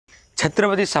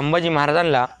छत्रपती संभाजी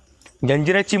महाराजांना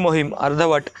जंजिऱ्याची मोहीम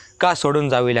अर्धवट का सोडून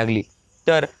जावी लागली,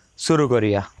 तर सुरू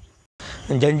करूया।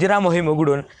 जंजिरा मोहीम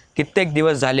उघडून कित्येक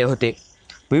दिवस झाले होते।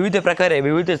 विविध प्रकारे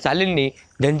विविध चालींनी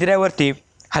जंजिऱ्यावरती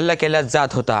हल्ला केला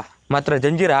जात होता, मात्र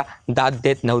जंजिरा दाद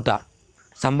देत नव्हता।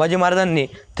 संभाजी महाराजांनी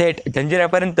थेट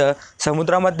जंजिऱ्यापर्यंत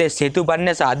समुद्रामध्ये सेतू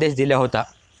बांधण्याचा आदेश दिला होता।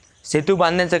 सेतू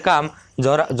बांधण्याचं काम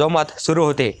जोमात सुरू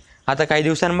होते। आता काही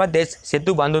दिवसांमध्येच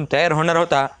सेतू बांधून तयार होणार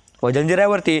होता व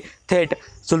जंजिऱ्यावरती थेट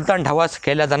सुलतान ढवास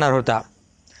केला जाणार होता।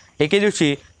 एके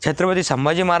दिवशी छत्रपती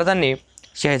संभाजी महाराजांनी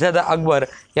शहजादा अकबर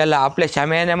याला आपल्या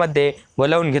शामियान्यामध्ये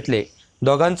बोलावून घेतले।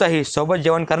 दोघांचाही सोबत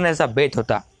जेवण करण्याचा बेत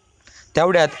होता।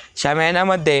 तेवढ्यात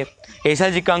शामियान्यामध्ये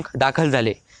येसाजी कंक दाखल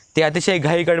झाले। ते अतिशय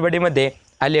घाई गडबडीमध्ये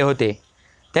आले होते।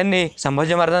 त्यांनी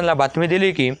संभाजी महाराजांना बातमी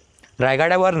दिली की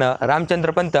रायगडावरनं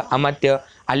रामचंद्रपंत अमात्य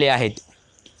आले आहेत।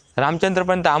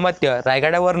 रामचंद्रपंत अमात्य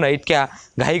रायगडावरनं इतक्या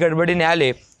घाई गडबडीने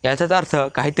आले, याचाच अर्थ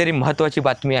काहीतरी महत्त्वाची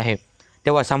बातमी आहे।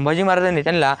 तेव्हा संभाजी महाराजांनी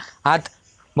त्यांना आत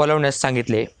बोलावण्यास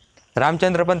सांगितले।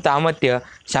 रामचंद्रपंत अमात्य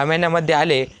शामियान्यामध्ये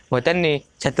आले व त्यांनी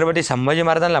छत्रपती संभाजी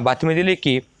महाराजांना बातमी दिली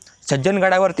की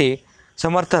सज्जनगडावरती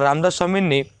समर्थ रामदास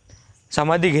स्वामींनी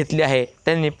समाधी घेतली आहे,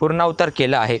 त्यांनी पूर्णावतार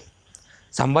केला आहे।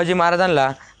 संभाजी महाराजांना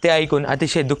ते ऐकून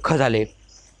अतिशय दुःख झाले।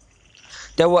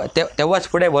 तेव्हाच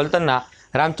पुढे बोलताना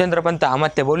रामचंद्रपंत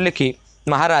अमात्य बोलले की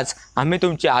महाराज, आम्ही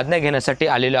तुमची आज्ञा घेण्यासाठी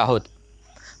आलेलो आहोत।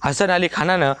 हसन अली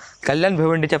खानानं कल्याण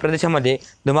भिवंडीच्या प्रदेशामध्ये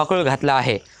धुमाकूळ घातला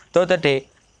आहे। तो तेथे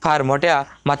फार मोठ्या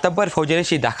मातब्बर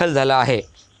फौजेशी दाखल झाला आहे,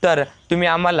 तर तुम्ही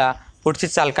आम्हाला पुढची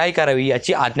चाल काय करावी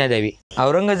याची आज्ञा द्यावी।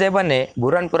 औरंगजेबाने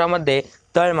बुरानपुरामध्ये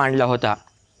तळ मांडला होता।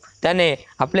 त्याने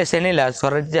आपल्या सेनेला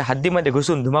स्वराज्याच्या हद्दीमध्ये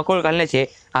घुसून धुमाकूळ घालण्याचे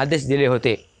आदेश दिले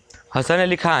होते। हसन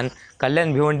अली खान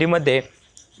कल्याण भिवंडीमध्ये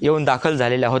येऊन दाखल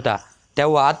झालेला होता।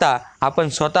 तेव्हा आता आपण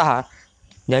स्वतः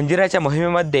जंजिऱ्याच्या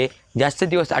मोहिमेमध्ये जास्त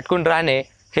दिवस अटकून राहणे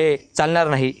हे चालणार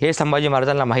नाही, हे संभाजी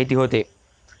महाराजांना माहिती होते।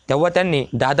 तेव्हा त्यांनी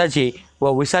दादाजी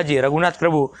व विसाजी रघुनाथ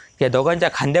प्रभू या दोघांच्या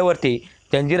खांद्यावरती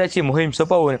जंजिऱ्याची मोहीम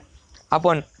सोपवून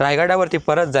आपण रायगडावरती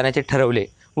परत जाण्याचे ठरवले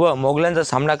व मोगलांचा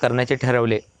सामना करण्याचे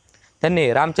ठरवले।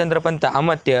 त्यांनी रामचंद्रपंत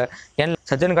अमात्य यांना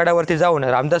सज्जनगडावरती जाऊन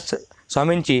रामदास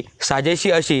स्वामींची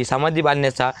साजेशी अशी समाधी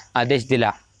बांधण्याचा आदेश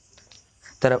दिला।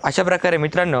 तर अशा प्रकारे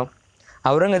मित्रांनो,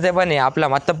 औरंगजेबाने आपला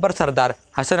मातब्बर सरदार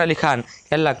हसन अली खान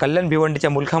याला कल्याण भिवंडीच्या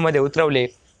मुलखामध्ये उतरवले।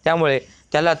 त्यामुळे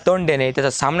त्याला तोंड देणे, त्याचा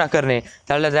सामना करणे,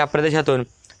 त्याला त्या प्रदेशातून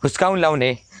हुसकावून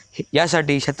लावणे,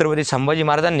 यासाठी छत्रपती संभाजी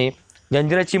महाराजांनी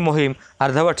जंजिऱ्याची मोहीम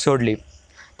अर्धवट सोडली।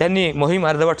 त्यांनी मोहीम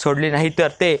अर्धवट सोडली नाही तर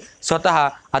ते स्वतः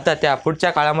आता त्या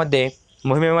पुढच्या काळामध्ये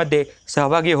मोहिमेमध्ये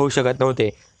सहभागी होऊ शकत नव्हते।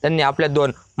 त्यांनी आपल्या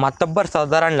दोन मातब्बर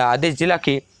सरदारांना आदेश दिला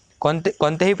की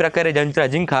कोणत्याही प्रकारे जंजिरा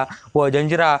जिंका व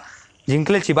जंजिरा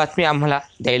जिंकल्याची बातमी आम्हाला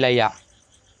द्यायला या।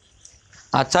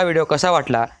 आजचा व्हिडिओ कसा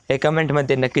वाटला हे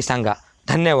कमेंटमध्ये नक्की सांगा।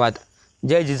 धन्यवाद।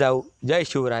 जय जिजाऊ, जय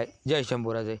शिवराय, जय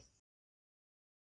शंभूराजे।